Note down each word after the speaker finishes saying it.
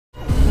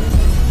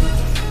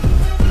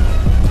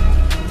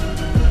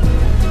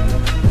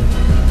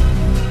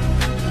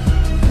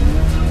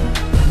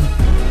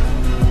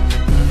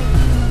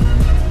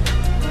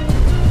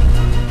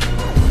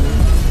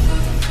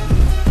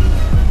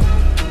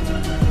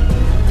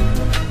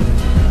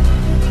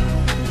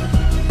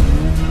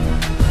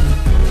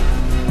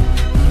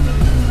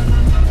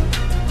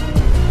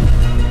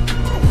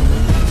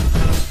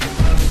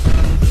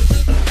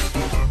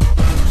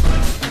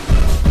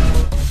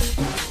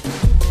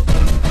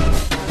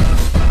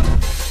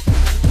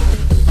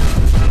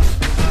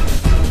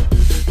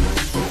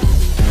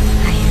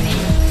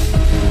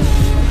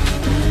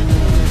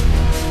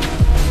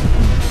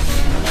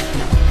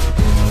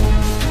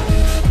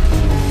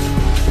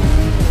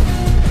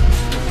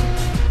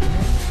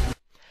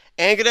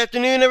And good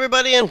afternoon,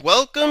 everybody, and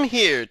welcome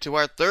here to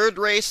our third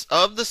race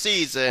of the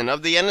season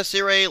of the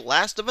NNSCRA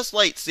Last of Us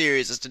Lite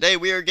series. As today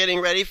we are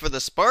getting ready for the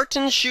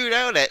Spartan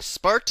Shootout at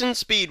Spartan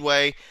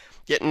Speedway,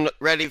 getting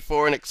ready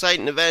for an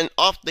exciting event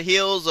off the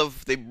heels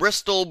of the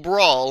Bristol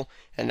Brawl.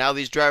 And now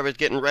these drivers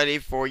getting ready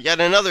for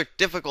yet another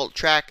difficult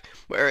track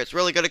where it's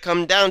really going to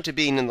come down to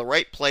being in the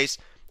right place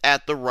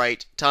at the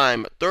right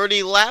time.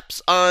 30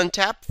 laps on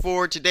tap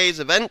for today's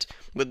event,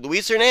 with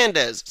Luis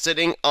Hernandez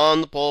sitting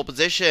on the pole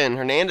position.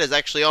 Hernandez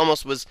actually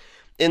almost was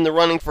in the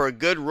running for a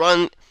good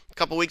run a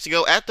couple weeks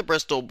ago at the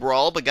Bristol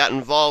Brawl, but got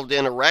involved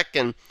in a wreck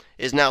and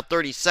is now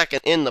 32nd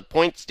in the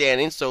point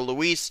standings. So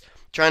Luis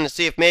trying to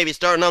see if maybe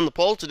starting on the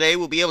pole today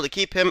will be able to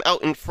keep him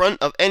out in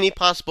front of any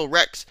possible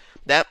wrecks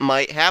that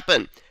might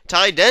happen.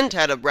 Ty Dent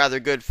had a rather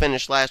good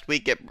finish last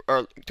week, or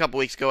a couple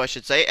weeks ago I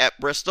should say, at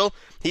Bristol.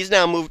 He's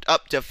now moved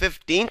up to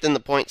 15th in the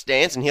point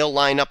standings, and he'll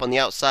line up on the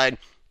outside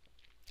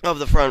of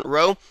the front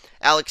row.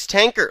 Alex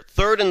Tanker,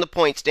 third in the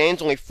point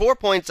standings, only 4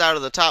 points out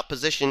of the top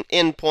position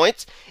in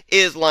points,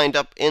 is lined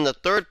up in the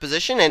third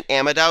position. And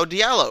Amadou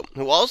Diallo,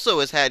 who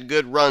also has had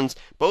good runs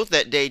both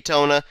at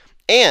Daytona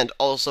and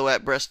also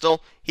at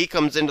Bristol, he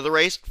comes into the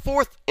race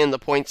fourth in the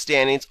point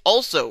standings,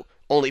 also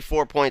only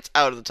 4 points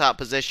out of the top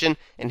position,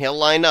 and he'll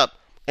line up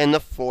in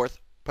the fourth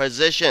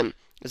position.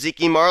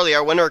 Ziki Marley,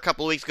 our winner a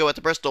couple of weeks ago at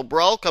the Bristol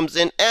Brawl, comes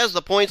in as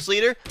the points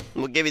leader,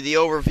 and we'll give you the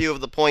overview of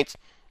the points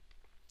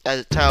as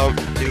it's time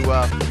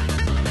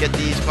to get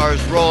these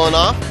cars rolling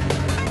off.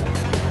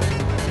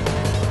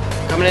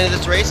 Coming into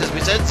this race, as we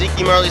said,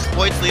 Ziki Marley's the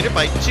points leader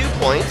by 2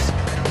 points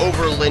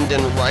over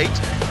Lyndon Wright.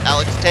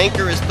 Alex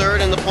Tanker is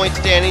third in the point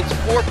standings,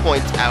 4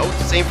 points out.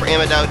 Same for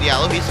Amadou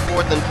Diallo, he's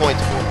fourth in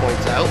points, 4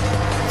 points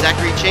out.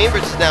 Zachary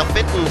Chambers is now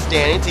fifth in the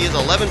standings. He is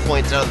 11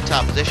 points out of the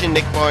top position.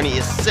 Nick Barney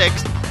is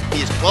sixth.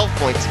 He is 12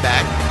 points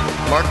back.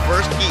 Mark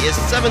Versky is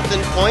seventh in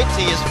points.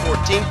 He is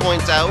 14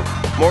 points out.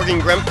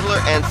 Morgan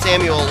Grempler and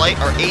Samuel Lite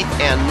are 8th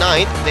and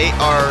 9th. They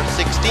are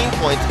 16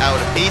 points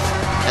out apiece.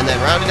 And then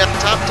rounding out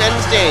the top 10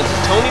 standings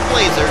is Tony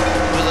Blazer,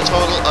 with a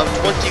total of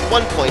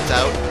 21 points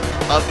out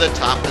of the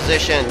top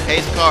position.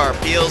 Pace car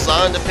peels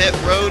on to pit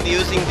road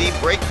using the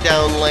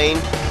breakdown lane.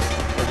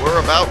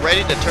 We're about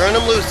ready to turn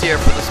them loose here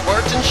for the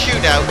Spartan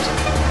Shootout.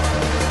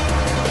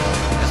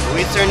 It's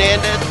Luis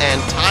Hernandez and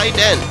Ty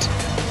Dent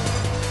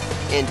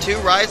in two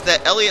rides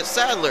that Elliott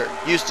Sadler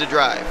used to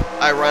drive.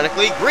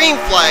 Ironically, green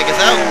flag is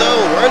out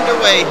though, and we're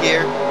underway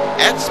here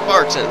at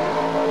Spartan.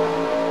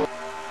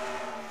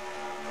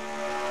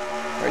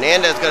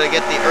 Hernandez going to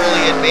get the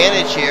early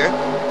advantage here,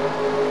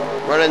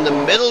 running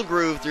the middle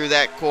groove through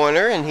that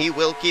corner, and he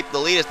will keep the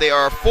lead as they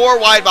are 4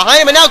 wide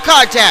behind him, and now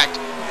contact!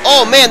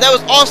 Oh man, that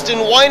was Austin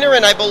Weiner,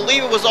 and I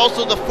believe it was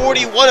also the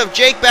 41 of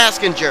Jake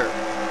Baskinger.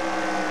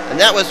 And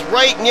that was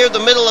right near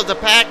the middle of the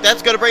pack.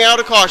 That's going to bring out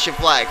a caution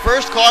flag.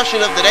 First caution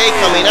of the day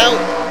coming out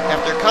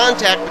after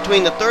contact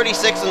between the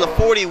 36 and the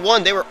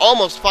 41. They were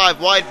almost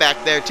 5 wide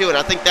back there too, and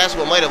I think that's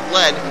what might have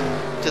led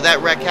to that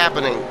wreck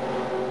happening.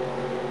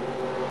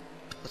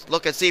 Let's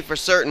look and see for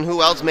certain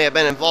who else may have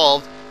been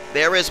involved.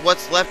 There is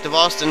what's left of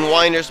Austin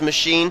Weiner's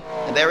machine,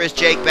 and there is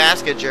Jake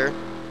Baskinger.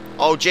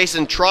 Oh,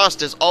 Jason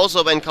Trost has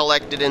also been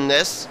collected in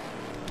this.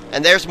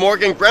 And there's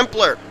Morgan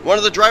Grempler, one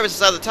of the drivers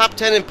inside the top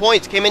 10 in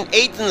points, came in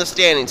 8th in the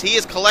standings. He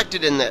is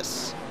collected in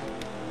this.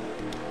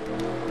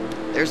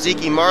 There's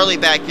Ziki Marley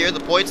back here, the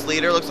points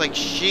leader. Looks like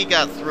she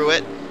got through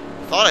it.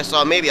 Thought I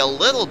saw maybe a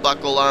little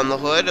buckle on the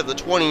hood of the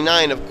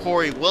 29 of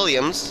Corey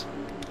Williams.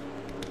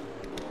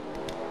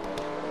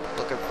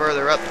 Looking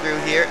further up through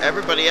here,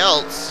 everybody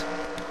else,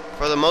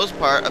 for the most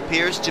part,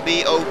 appears to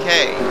be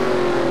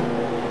okay.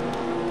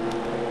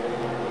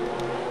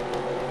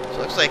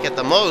 Looks like at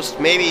the most,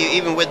 maybe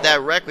even with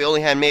that wreck, we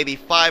only had maybe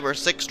 5 or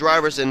 6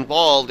 drivers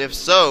involved. If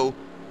so,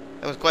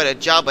 that was quite a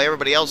job by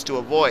everybody else to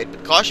avoid.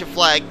 But caution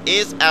flag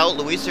is out.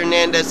 Luis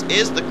Hernandez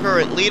is the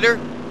current leader.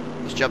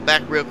 Let's jump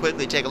back real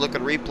quickly, take a look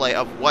at a replay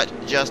of what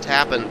just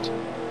happened.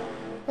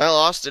 Well,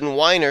 Austin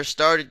Weiner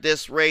started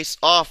this race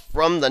off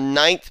from the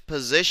 9th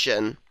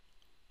position.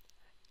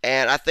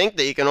 And I think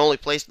that you can only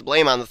place the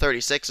blame on the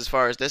 36 as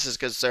far as this is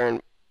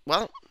concerned.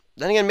 Well,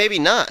 then again, maybe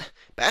not.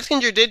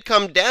 Baskinger did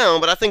come down,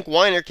 but I think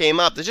Weiner came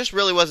up. There just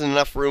really wasn't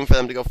enough room for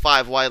them to go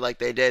 5 wide like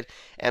they did.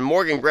 And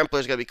Morgan Grempler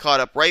is going to be caught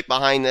up right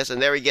behind this, and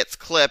there he gets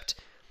clipped.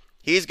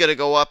 He's going to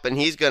go up, and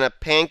he's going to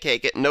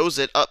pancake it, nose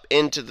it up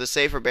into the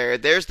safer barrier.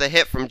 There's the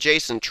hit from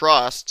Jason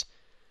Trost,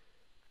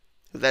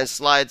 who then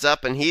slides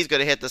up, and he's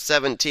going to hit the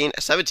 17.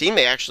 17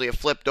 may actually have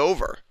flipped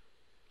over.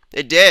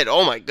 It did.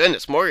 Oh, my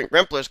goodness. Morgan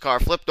Grempler's car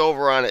flipped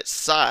over on its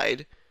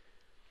side.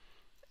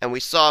 And we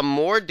saw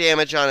more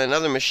damage on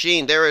another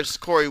machine. There is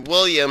Corey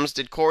Williams.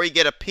 Did Corey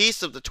get a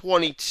piece of the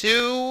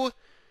 22?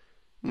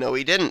 No,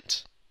 he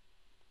didn't.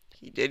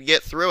 He did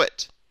get through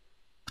it.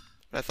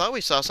 But I thought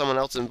we saw someone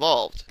else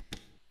involved.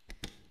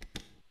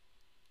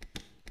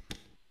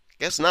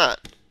 Guess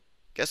not.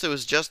 Guess it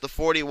was just the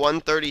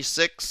 41,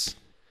 36,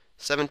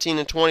 17,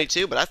 and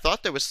 22. But I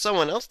thought there was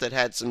someone else that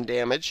had some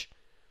damage.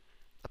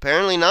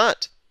 Apparently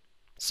not.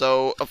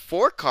 So a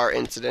 4-car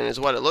incident is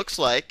what it looks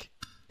like.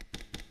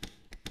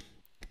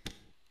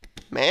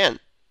 Man,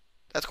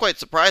 that's quite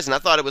surprising. I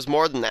thought it was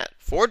more than that.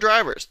 4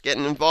 drivers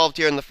getting involved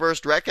here in the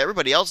first wreck.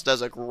 Everybody else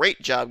does a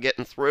great job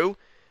getting through.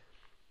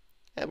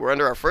 And we're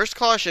under our first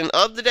caution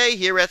of the day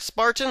here at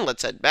Spartan.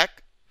 Let's head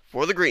back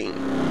for the green.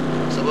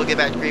 So we'll get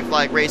back to green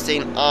flag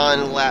racing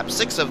on lap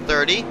 6 of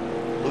 30.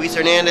 Luis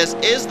Hernandez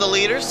is the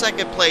leader.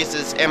 Second place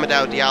is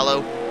Amadou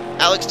Diallo.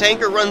 Alex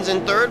Tanker runs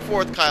in third.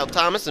 Fourth, Kyle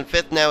Thomas. And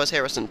fifth now is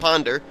Harrison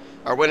Ponder.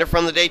 Our winner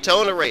from the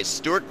Daytona race,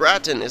 Stuart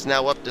Gratton, is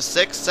now up to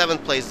 6th.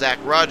 7th place, Zach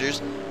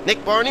Rogers.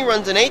 Nick Barney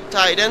runs in 8th.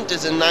 Ty Dent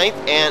is in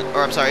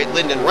 9th.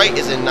 Lyndon Wright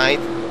is in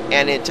 9th.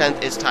 And in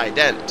 10th is Ty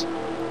Dent.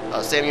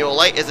 Samuel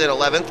Lite is in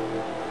 11th.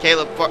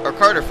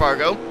 Carter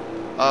Fargo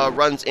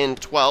runs in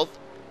 12th.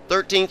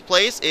 13th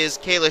place is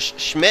Kalish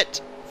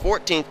Schmidt.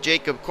 14th,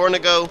 Jacob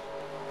Cornigo.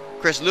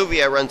 Chris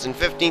Louvier runs in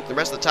 15th. The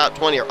rest of the top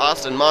 20 are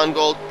Austin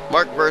Mongold,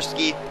 Mark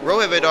Versky,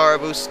 Rohit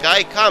Arabu,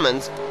 Sky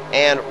Commons,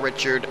 and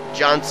Richard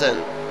Johnson.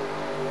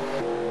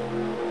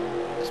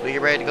 As we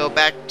get ready to go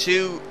back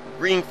to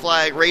green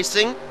flag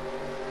racing,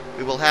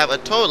 we will have a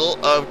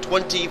total of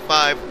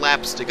 25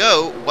 laps to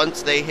go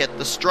once they hit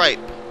the stripe.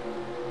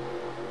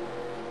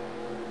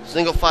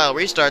 Single file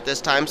restart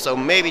this time, so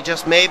maybe,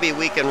 just maybe,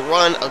 we can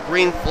run a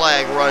green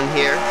flag run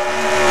here.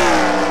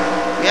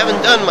 We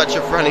haven't done much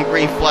of running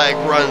green flag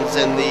runs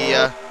in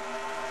the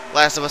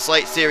Last of Us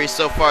Lite series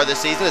so far this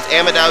season, as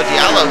Amadou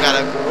Diallo got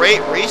a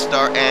great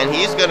restart, and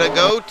he's going to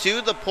go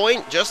to the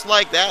point just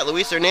like that.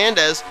 Luis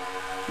Hernandez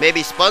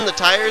maybe spun the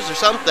tires or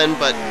something,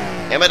 but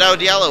Amadou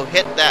Diallo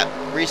hit that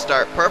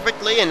restart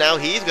perfectly, and now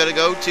he's going to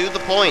go to the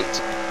point.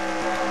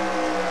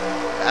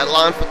 Battle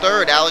on for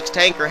third. Alex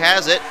Tanker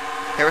has it.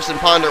 Harrison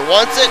Ponder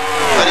wants it,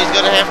 but he's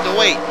going to have to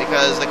wait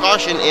because the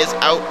caution is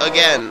out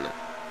again.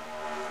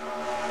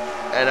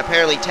 And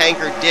apparently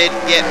Tanker did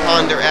get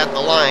Ponder at the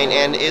line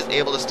and is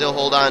able to still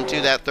hold on to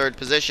that third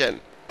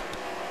position.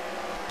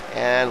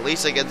 And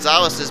Lisa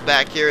Gonzalez is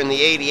back here in the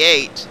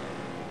 88.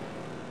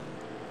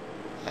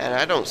 And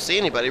I don't see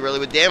anybody really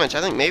with damage.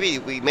 I think maybe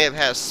we may have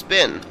had a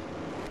spin.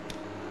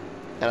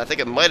 And I think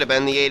it might have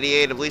been the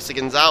 88 of Lisa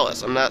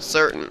Gonzalez. I'm not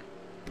certain.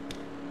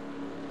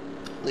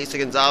 Lisa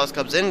Gonzalez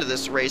comes into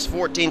this race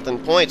 14th in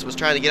points, was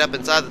trying to get up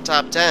inside the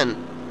top 10.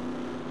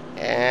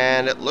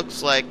 And it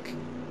looks like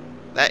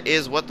that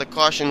is what the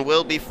caution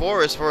will be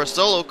for, is for a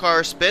solo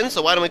car spin.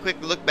 So why don't we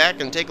quickly look back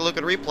and take a look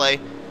at a replay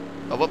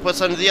of what puts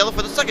under the yellow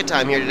for the second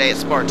time here today at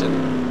Spartan.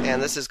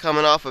 And this is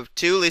coming off of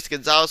 2. Lisa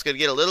Gonzalez could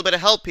get a little bit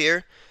of help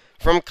here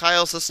from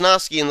Kyle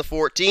Sosnowski in the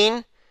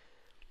 14.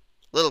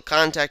 Little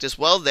contact as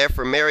well there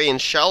for Marion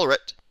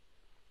Shalrett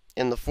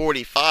in the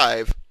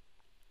 45.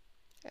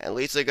 And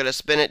Lisa going to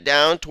spin it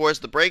down towards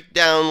the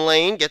breakdown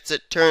lane, gets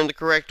it turned the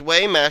correct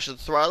way, mashes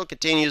the throttle,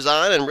 continues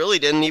on, and really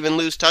didn't even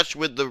lose touch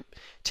with the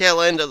tail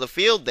end of the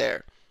field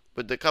there,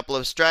 with a couple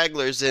of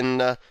stragglers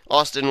in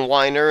Austin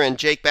Weiner and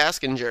Jake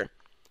Baskinger.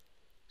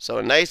 So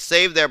a nice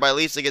save there by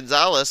Lisa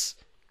Gonzalez.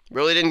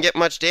 Really didn't get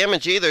much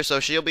damage either,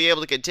 so she'll be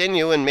able to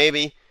continue and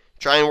maybe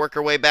try and work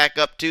her way back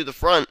up to the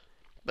front.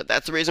 But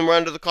that's the reason we're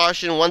under the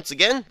caution once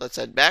again. Let's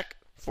head back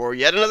for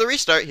yet another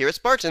restart here at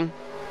Spartan.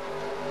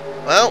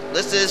 Well,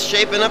 this is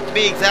shaping up to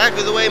be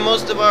exactly the way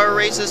most of our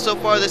races so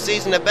far this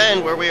season have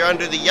been, where we are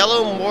under the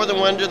yellow more than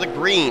we're under the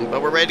green.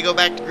 But we're ready to go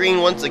back to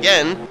green once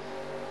again,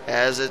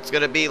 as it's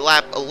going to be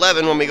lap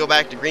 11 when we go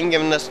back to green,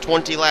 giving us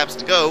 20 laps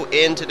to go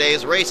in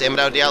today's race.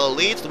 Amadou Diallo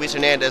leads, Luis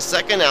Hernandez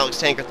second, Alex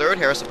Tanker third,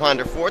 Harrison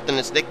Ponder fourth, and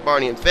it's Nick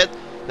Barney in fifth.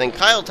 Then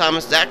Kyle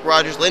Thomas, Zach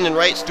Rogers, Lyndon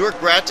Wright, Stuart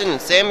Gratton,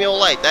 and Samuel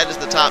Lite. That is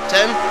the top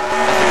 10,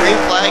 as the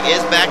green flag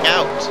is back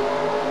out.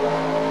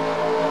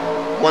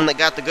 One that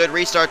got the good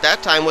restart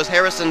that time was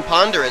Harrison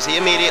Ponder, as he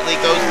immediately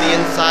goes to the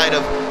inside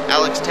of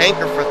Alex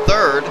Tanker for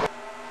third.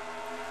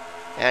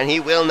 And he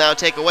will now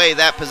take away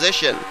that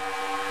position.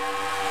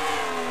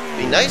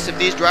 It'd be nice if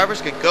these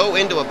drivers could go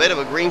into a bit of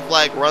a green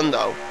flag run,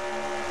 though.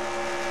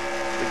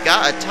 We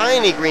got a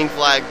tiny green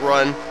flag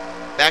run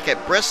back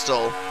at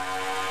Bristol,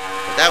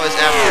 but that was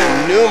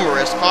after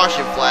numerous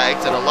caution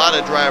flags, and a lot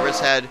of drivers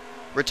had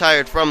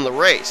retired from the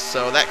race,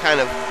 so that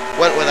kind of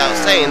went without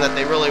saying that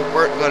they really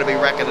weren't going to be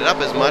wrecking it up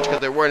as much because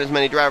there weren't as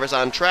many drivers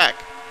on track.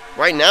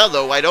 Right now,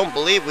 though, I don't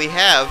believe we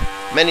have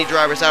many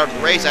drivers out of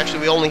the race. Actually,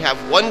 we only have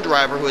one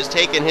driver who has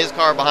taken his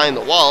car behind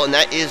the wall, and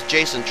that is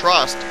Jason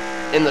Trost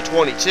in the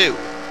 22.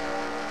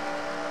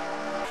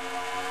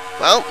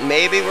 Well,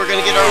 maybe we're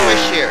going to get our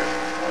wish here.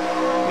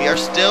 We are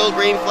still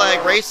green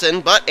flag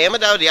racing, but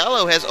Amadou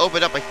Diallo has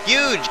opened up a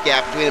huge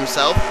gap between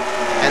himself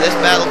and this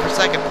battle for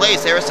second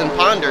place. Harrison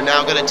Ponder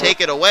now going to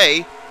take it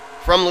away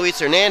from Luis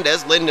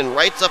Hernandez. Lyndon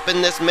Wright's up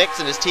in this mix,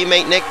 and his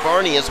teammate Nick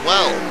Barney as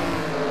well.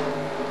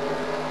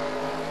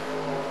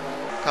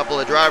 A couple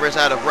of drivers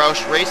out of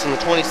Roush Racing, the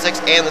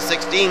 26 and the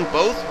 16,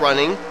 both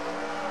running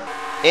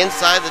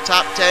inside the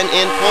top 10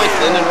 in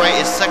points. Lyndon Wright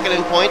is second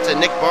in points,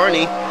 and Nick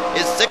Barney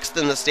is sixth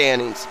in the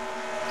standings.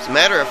 As a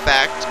matter of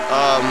fact,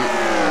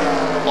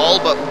 all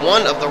but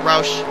one of the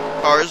Roush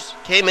cars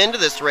came into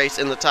this race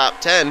in the top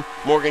 10.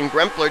 Morgan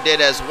Grempler did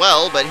as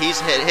well, but he's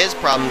hit his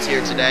problems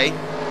here today.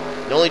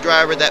 The only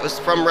driver that was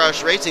from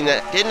Roush Racing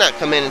that did not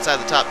come in inside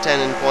the top 10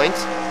 in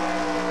points,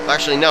 well,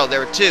 actually no, there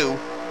were two.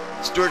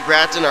 Stuart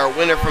Gratton, our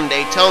winner from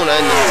Daytona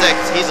in the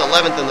 6th, he's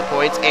 11th in the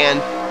points, and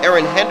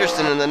Aaron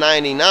Henderson in the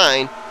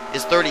 99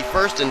 is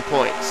 31st in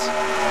points.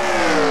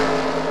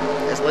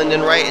 As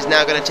Lyndon Wright is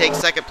now going to take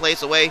second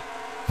place away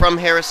from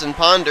Harrison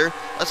Ponder.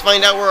 Let's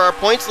find out where our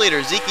points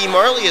leader, Ziki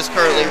Marley, is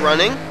currently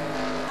running.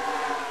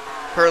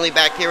 Currently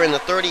back here in the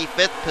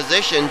 35th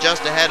position,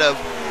 just ahead of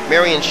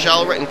Marion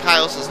Shalrett and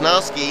Kyle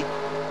Sosnowski,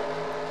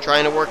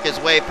 trying to work his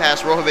way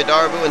past Rohit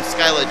Darbu and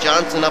Skyla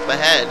Johnson up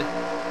ahead.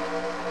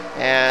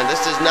 And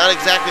this is not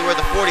exactly where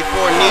the 44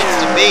 needs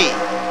to be,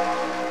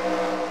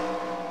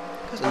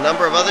 because a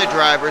number of other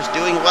drivers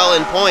doing well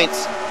in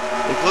points,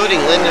 including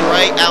Lyndon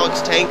Wright,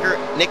 Alex Tanker,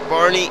 Nick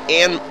Barney,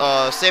 and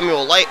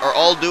Samuel Lite, are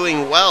all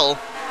doing well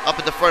up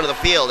at the front of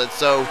the field. And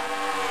so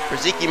for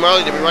Ziki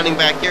Marley to be running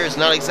back here is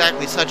not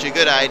exactly such a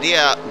good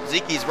idea.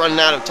 Ziki's running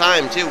out of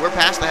time too. We're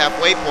past the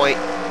halfway point.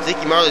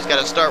 Ziki Marley's got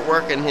to start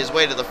working his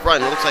way to the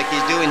front. It looks like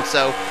he's doing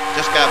so.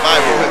 Just got by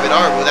Rohit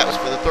Arbu. That was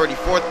for the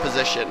 34th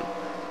position.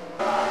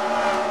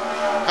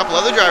 A couple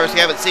other drivers we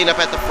haven't seen up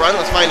at the front.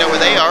 Let's find out where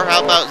they are.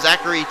 How about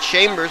Zachary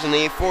Chambers in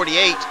the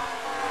 48?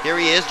 Here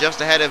he is,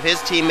 just ahead of his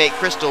teammate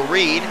Crystal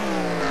Reed.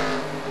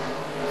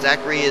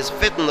 Zachary is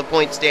 5th in the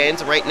point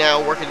stands, right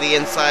now working the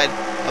inside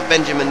of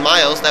Benjamin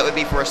Miles. That would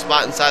be for a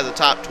spot inside the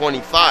top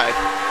 25.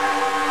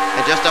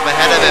 And just up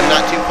ahead of him,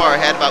 not too far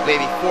ahead, about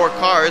maybe 4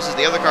 cars, is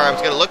the other car I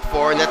was going to look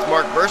for, and that's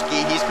Mark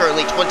Bursky. He's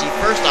currently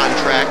 21st on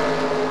track.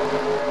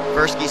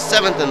 Bursky's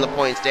 7th in the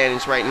point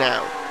standings right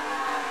now.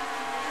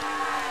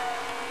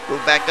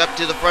 Move back up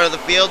to the front of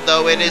the field,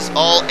 though. It is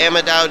all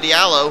Amadou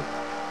Diallo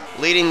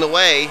leading the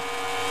way.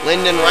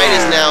 Lyndon Wright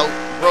is now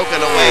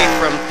broken away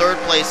from 3rd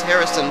place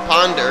Harrison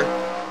Ponder.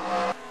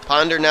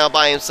 Ponder now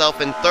by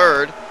himself in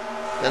 3rd.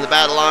 Then the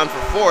battle on for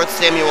 4th.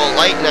 Samuel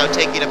Lite now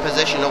taking a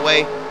position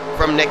away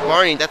from Nick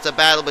Barney. That's a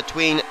battle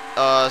between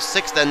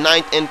 6th and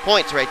 9th in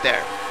points right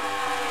there.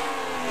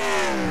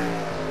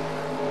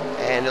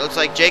 And it looks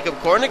like Jacob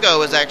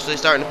Cornigo is actually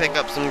starting to pick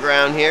up some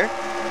ground here.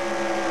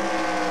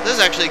 This is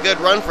actually a good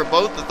run for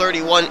both the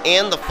 31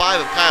 and the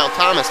 5 of Kyle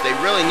Thomas. They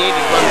really needed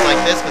runs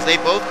like this because they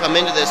both come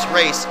into this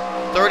race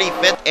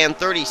 35th and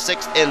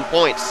 36th in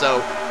points.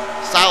 So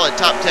solid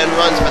top 10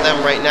 runs for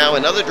them right now.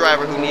 Another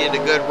driver who needed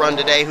a good run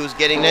today who's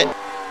getting it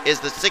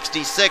is the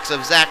 66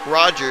 of Zach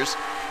Rogers,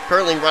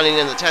 currently running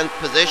in the 10th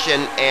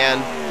position,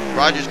 and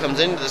Rogers comes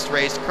into this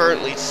race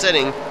currently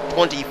sitting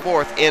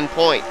 24th in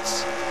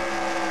points.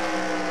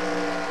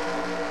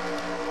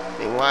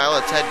 Meanwhile,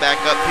 let's head back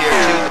up here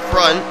to the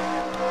front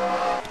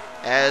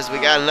as we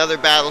got another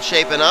battle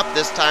shaping up,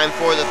 this time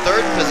for the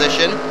 3rd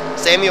position.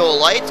 Samuel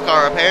Lite's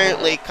car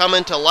apparently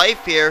coming to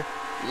life here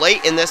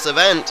late in this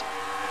event.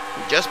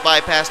 He just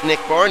bypassed Nick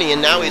Barney,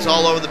 and now he's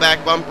all over the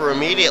back bumper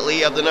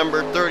immediately of the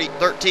number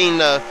 13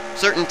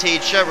 Certainty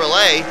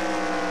Chevrolet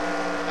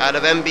out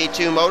of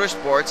MB2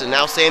 Motorsports. And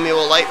now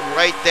Samuel Lite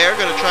right there,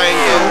 going to try and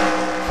go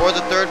for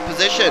the 3rd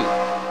position.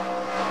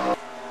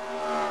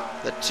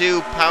 The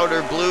 2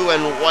 powder blue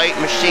and white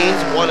machines,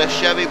 one a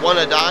Chevy, one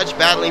a Dodge,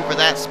 battling for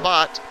that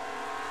spot.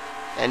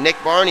 And Nick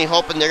Barney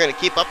hoping they're going to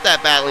keep up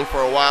that battling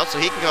for a while so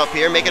he can come up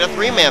here and make it a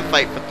 3-man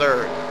fight for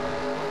 3rd.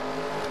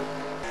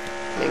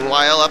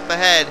 Meanwhile, up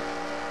ahead,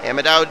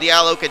 Amadou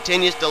Diallo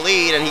continues to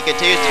lead, and he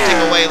continues to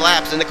tick away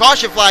laps, and the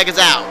caution flag is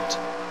out.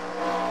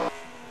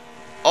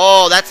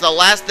 Oh, that's the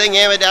last thing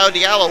Amadou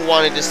Diallo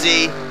wanted to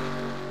see.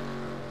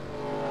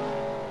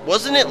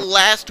 Wasn't it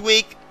last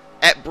week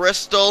at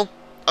Bristol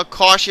a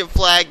caution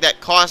flag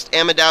that cost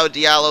Amadou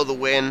Diallo the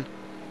win?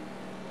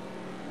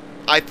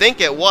 I think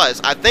it was.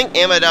 I think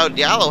Amadou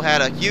Diallo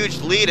had a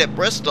huge lead at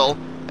Bristol,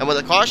 and when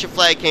the caution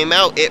flag came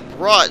out, it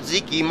brought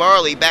Ziki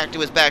Marley back to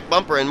his back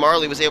bumper, and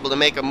Marley was able to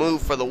make a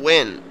move for the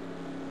win.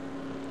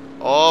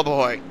 Oh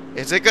boy,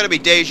 is it going to be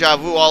deja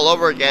vu all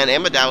over again?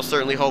 Amadou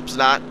certainly hopes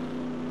not.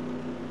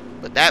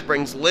 But that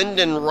brings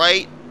Lyndon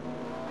Wright,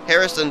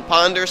 Harrison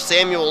Ponder,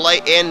 Samuel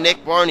Lite, and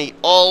Nick Barney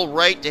all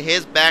right to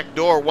his back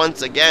door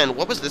once again.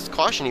 What was this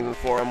caution even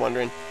for, I'm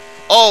wondering?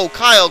 Oh,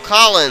 Kyle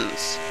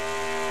Collins.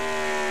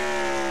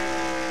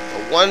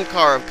 The 1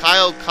 car of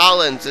Kyle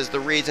Collins is the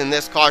reason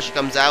this caution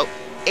comes out.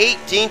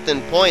 18th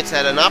in points,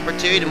 had an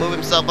opportunity to move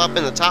himself up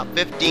in the top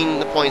 15 in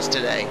the points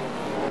today.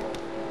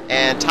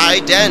 And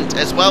Ty Dent,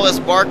 as well as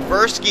Mark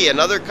Versky,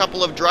 another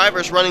couple of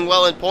drivers running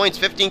well in points.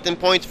 15th in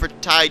points for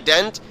Ty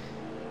Dent,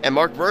 and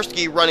Mark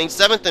Versky running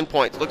 7th in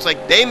points. Looks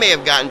like they may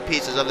have gotten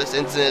pieces of this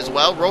incident as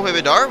well.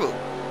 Rohit Darbu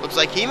looks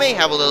like he may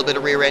have a little bit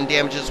of rear end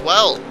damage as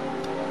well.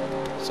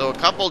 So a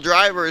couple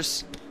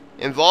drivers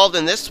involved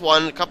in this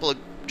one, a couple of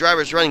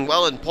drivers running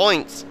well in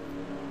points,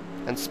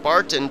 and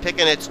Spartan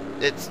taking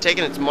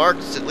its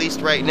marks, at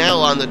least right now,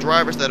 on the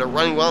drivers that are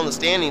running well in the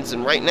standings,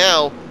 and right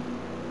now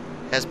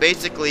has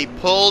basically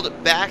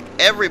pulled back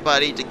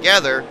everybody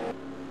together,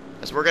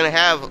 as we're going to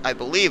have, I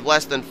believe,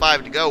 less than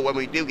 5 to go when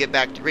we do get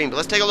back to green. But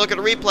let's take a look at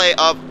a replay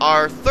of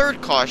our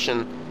 3rd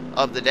caution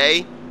of the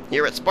day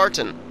here at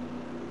Spartan.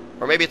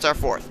 Or maybe it's our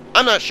 4th.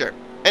 I'm not sure.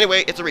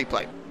 Anyway, it's a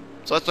replay.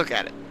 So let's look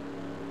at it.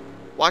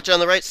 Watch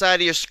on the right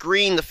side of your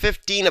screen, the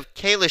 15 of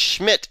Kayla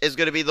Schmidt is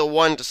going to be the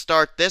one to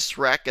start this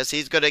wreck, as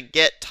he's going to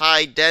get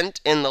Ty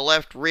Dent in the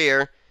left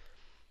rear.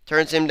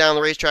 Turns him down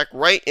the racetrack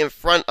right in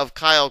front of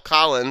Kyle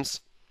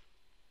Collins.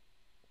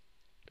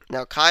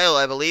 Now Kyle,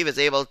 I believe, is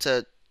able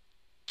to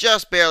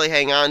just barely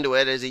hang on to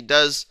it, as he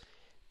does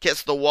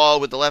kiss the wall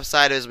with the left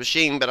side of his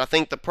machine, but I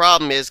think the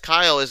problem is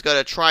Kyle is going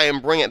to try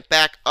and bring it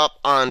back up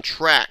on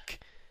track.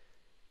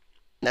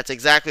 That's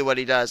exactly what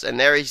he does, and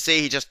there you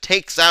see he just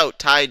takes out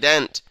Ty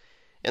Dent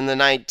in the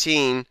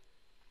 19,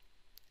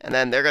 and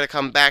then they're going to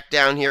come back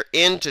down here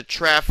into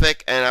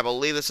traffic, and I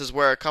believe this is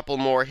where a couple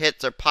more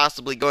hits are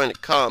possibly going to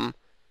come.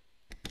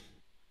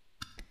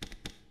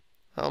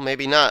 Oh,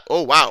 maybe not.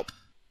 Oh, wow.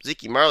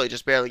 Ziki Marley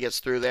just barely gets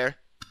through there.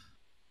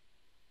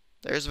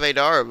 There's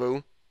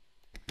Vedaravu.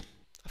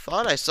 I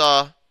thought I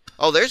saw...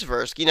 Oh, there's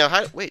Versky. Now,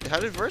 how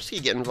did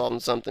Versky get involved in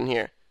something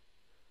here?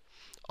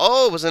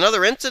 Oh, it was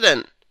another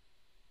incident.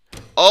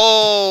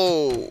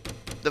 Oh,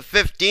 the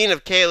 15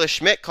 of Kayla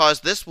Schmidt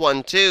caused this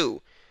one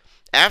too.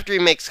 After he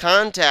makes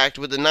contact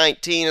with the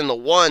 19 and the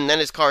 1, then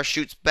his car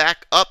shoots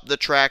back up the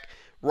track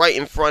right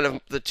in front of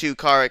the 2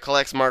 car. It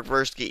collects Mark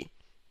Versky.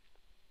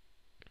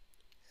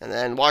 And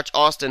then watch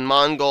Austin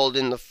Mongold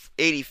in the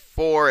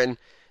 84 and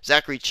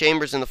Zachary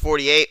Chambers in the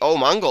 48. Oh,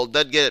 Mongold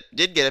did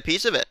get a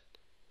piece of it.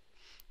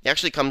 He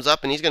actually comes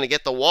up and he's going to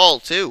get the wall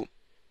too.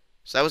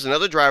 So that was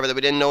another driver that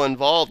we didn't know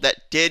involved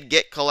that did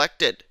get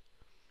collected.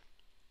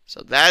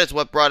 So that is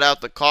what brought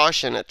out the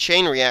caution, a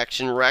chain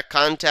reaction wreck,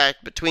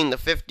 contact between the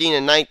 15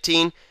 and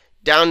 19,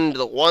 down into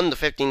the 1. The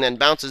 15 then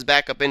bounces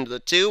back up into the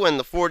 2, and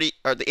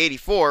the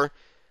 84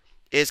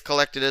 is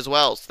collected as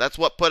well. So that's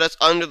what put us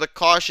under the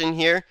caution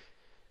here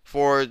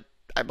for,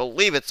 I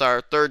believe it's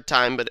our 3rd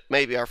time, but it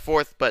may be our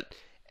 4th. But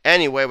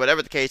anyway,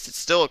 whatever the case, it's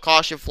still a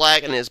caution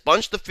flag, and has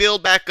bunched the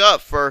field back up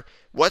for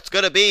what's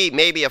going to be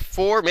maybe a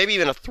 4, maybe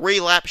even a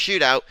 3-lap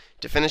shootout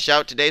to finish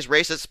out today's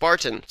race at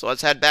Spartan. So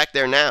let's head back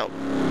there now.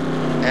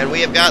 And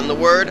we have gotten the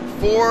word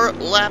 4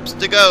 laps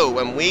to go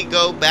when we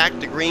go back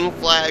to green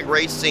flag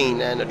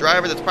racing. And a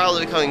driver that's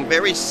probably becoming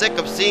very sick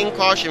of seeing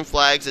caution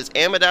flags is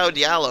Amadou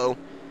Diallo.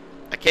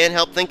 I can't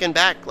help thinking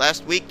back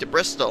last week to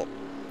Bristol.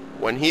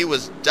 When he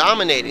was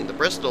dominating the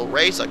Bristol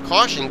race, a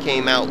caution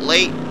came out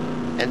late,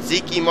 and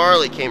Ziki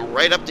Marley came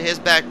right up to his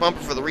back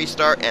bumper for the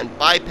restart and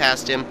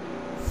bypassed him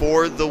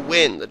for the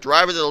win. The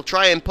driver that will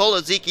try and pull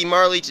a Ziki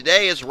Marley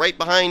today is right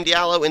behind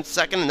Diallo in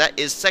 2nd, and that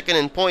is 2nd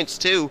in points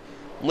too.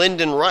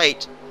 Lyndon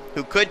Wright,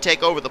 who could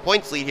take over the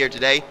points lead here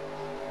today.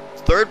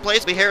 3rd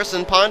place will be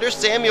Harrison Ponder.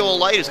 Samuel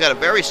Lite, who's got a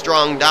very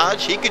strong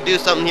Dodge. He could do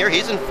something here.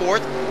 He's in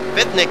 4th.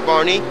 5th, Nick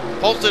Barney.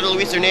 Holster to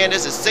Luis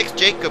Hernandez is 6th.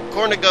 Jacob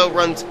Cornigo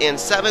runs in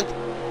 7th.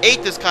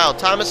 8th is Kyle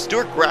Thomas.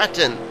 Stuart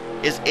Gratton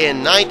is in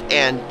 9th.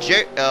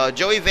 And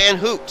Joey Van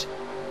Hoot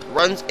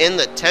runs in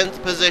the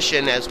 10th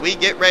position as we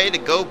get ready to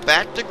go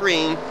back to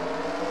green.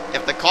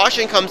 If the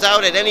caution comes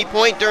out at any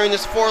point during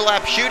this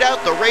 4-lap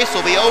shootout, the race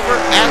will be over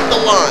at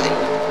the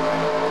line.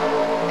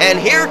 And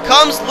here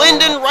comes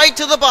Lyndon right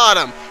to the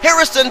bottom.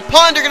 Harrison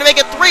Ponder going to make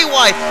it 3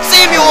 wide.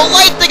 Samuel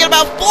Lite thinking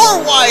about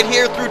 4 wide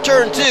here through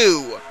turn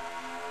 2.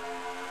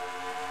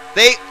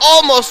 They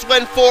almost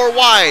went 4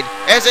 wide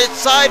as it's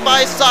side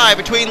by side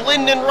between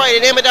Lyndon Wright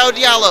and Amadou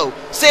Diallo.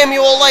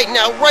 Samuel Lite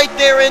now right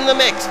there in the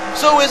mix.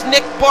 So is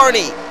Nick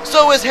Barney.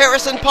 So is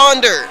Harrison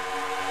Ponder.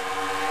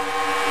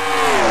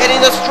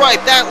 Hitting the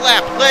stripe that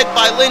lap led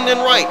by Lyndon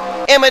Wright.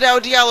 Amadou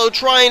Diallo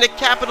trying to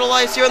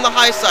capitalize here on the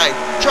high side,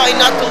 trying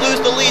not to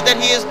lose the lead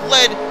that he has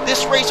led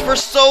this race for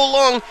so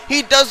long.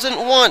 He doesn't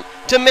want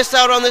to miss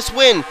out on this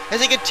win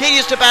as he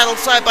continues to battle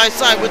side by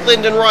side with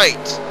Lyndon Wright.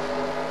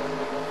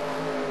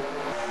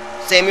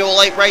 Samuel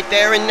Lite right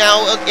there, and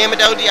now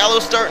Amadou Diallo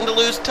starting to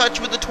lose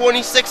touch with the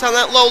 26 on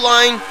that low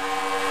line.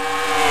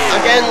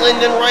 Again,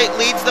 Lyndon Wright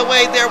leads the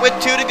way there with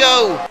 2 to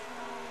go.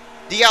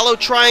 Diallo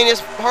trying as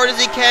hard as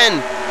he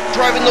can,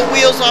 driving the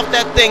wheels off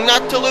that thing,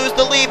 not to lose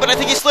the lead, but I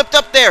think he slipped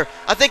up there.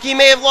 I think he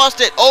may have lost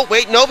it. Oh,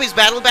 wait, nope, he's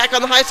battling back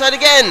on the high side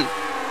again.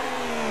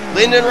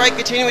 Lyndon Wright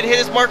continuing to hit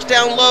his marks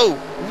down low.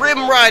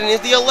 Rim riding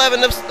is the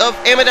 11 of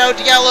Amadou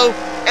Diallo,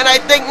 and I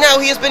think now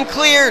he has been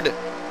cleared.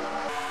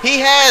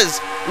 He has.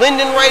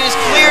 Lyndon Wright has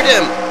cleared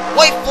him.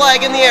 White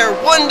flag in the air,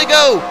 1 to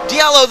go.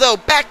 Diallo, though,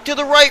 back to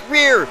the right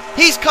rear.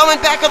 He's coming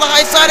back on the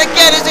high side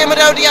again as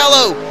Amadou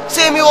Diallo.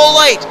 Samuel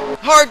Lite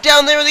hard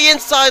down there on the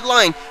inside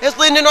line as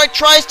Lyndon Wright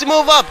tries to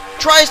move up,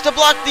 tries to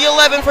block the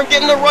 11 from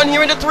getting a run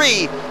here into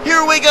 3.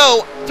 Here we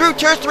go. Through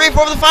turns 3 and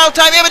 4 for the final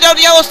time. Amadou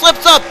Diallo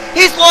slips up.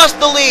 He's lost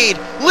the lead.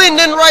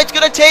 Lyndon Wright's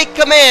going to take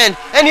command,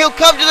 and he'll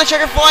come to the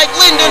checker flag.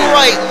 Lyndon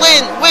Wright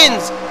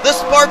wins the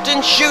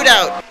Spartan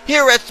Shootout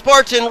here at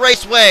Spartan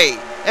Raceway.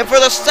 And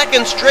for the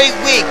 2nd straight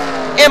week,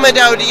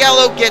 Amadou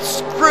Diallo gets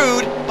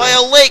screwed by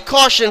a late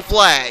caution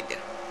flag.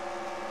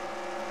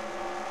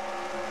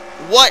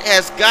 What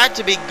has got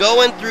to be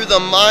going through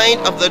the mind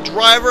of the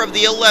driver of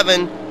the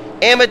 11,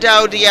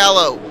 Amadou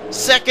Diallo?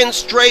 2nd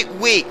straight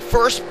week,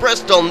 first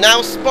Bristol,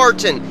 now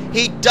Spartan.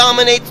 He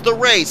dominates the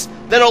race.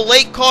 Then a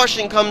late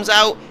caution comes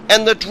out,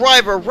 and the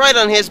driver right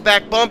on his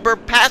back bumper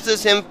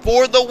passes him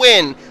for the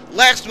win.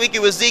 Last week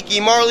it was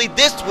Ziki Marley.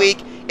 This week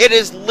it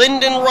is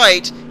Lyndon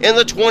Wright in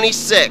the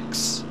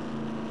 26.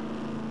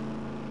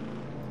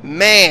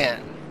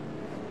 Man.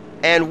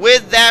 And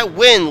with that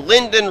win,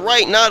 Lyndon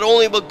Wright not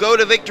only will go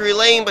to victory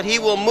lane, but he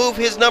will move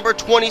his number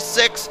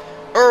 26,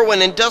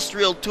 Irwin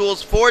Industrial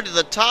Tools, forward to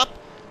the top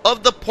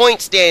of the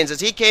point stands, as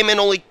he came in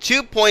only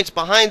 2 points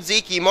behind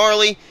Ziki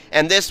Marley,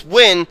 and this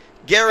win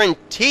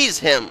guarantees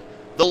him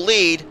the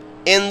lead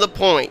in the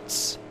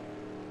points.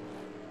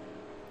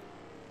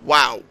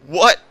 Wow,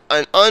 what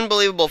an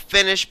unbelievable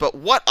finish, but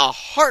what a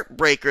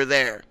heartbreaker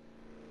there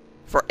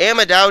for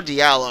Amadou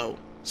Diallo.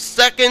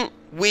 Second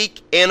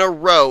week in a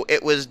row,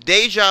 it was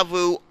deja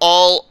vu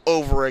all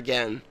over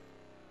again.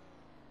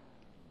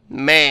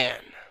 Man,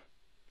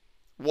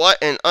 what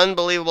an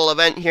unbelievable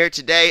event here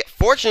today.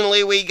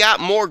 Fortunately, we got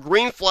more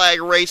green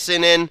flag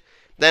racing in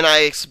than I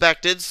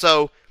expected,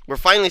 so we're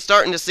finally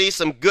starting to see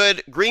some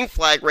good green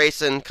flag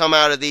racing come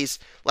out of these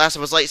Last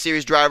of Us Lite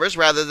Series drivers,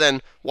 rather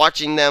than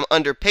watching them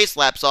under pace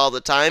laps all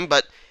the time.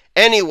 But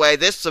anyway,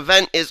 this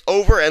event is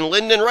over, and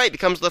Lyndon Wright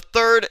becomes the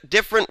third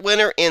different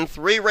winner in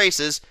 3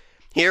 races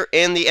here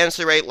in the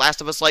NNSCRA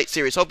Last of Us Lite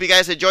Series. Hope you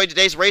guys enjoyed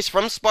today's race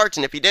from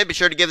Spartan. If you did, be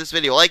sure to give this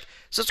video a like,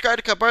 subscribe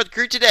to become part of the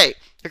crew today.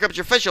 Here comes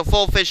your official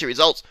full official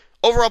results,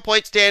 overall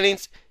point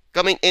standings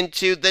coming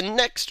into the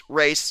next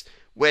race,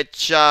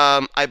 which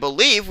I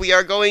believe we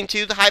are going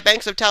to the high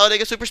banks of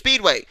Talladega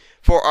Superspeedway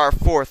for our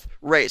 4th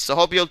race. So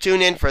hope you'll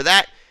tune in for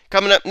that.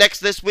 Coming up next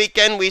this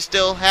weekend, we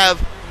still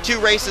have 2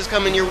 races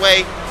coming your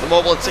way. The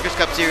Mobile and Stickers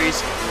Cup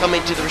Series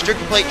coming to the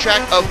restricted plate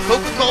track of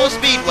Coca-Cola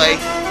Speedway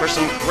for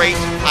some great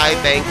high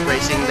bank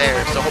racing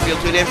there. So hope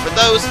you'll tune in for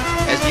those,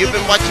 as you've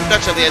been watching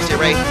production of the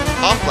NNSCRA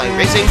Offline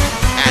Racing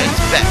at its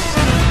best.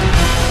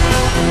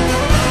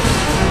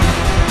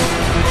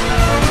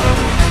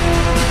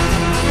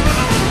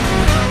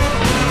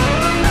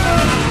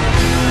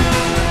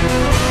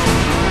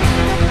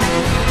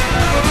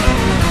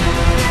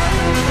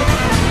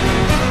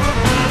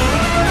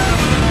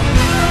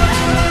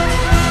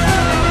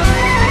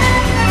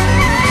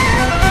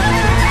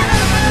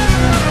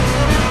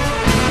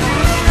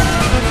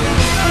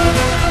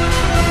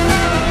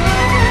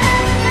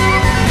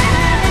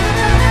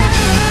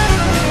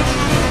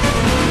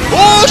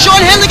 Sean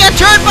Henley got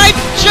turned by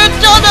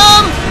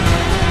Shootout,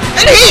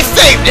 and he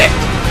saved it!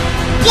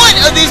 What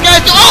are these guys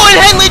doing? Oh, and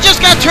Henley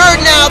just got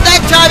turned now. That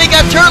time he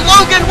got turned.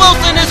 Logan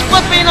Wilson is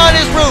flipping on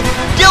his roof.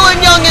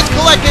 Dylan Young is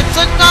collected.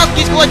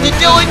 Sitnowski's collected.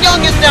 Dylan Young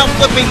is now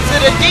flipping.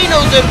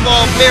 Citadino's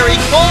involved. Mary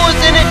Cole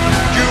is in it.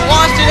 Drew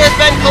Austin has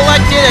been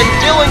collected, and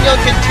Dylan Young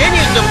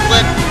continues to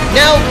flip.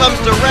 Now comes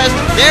to rest.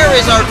 There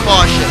is our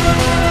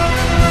caution.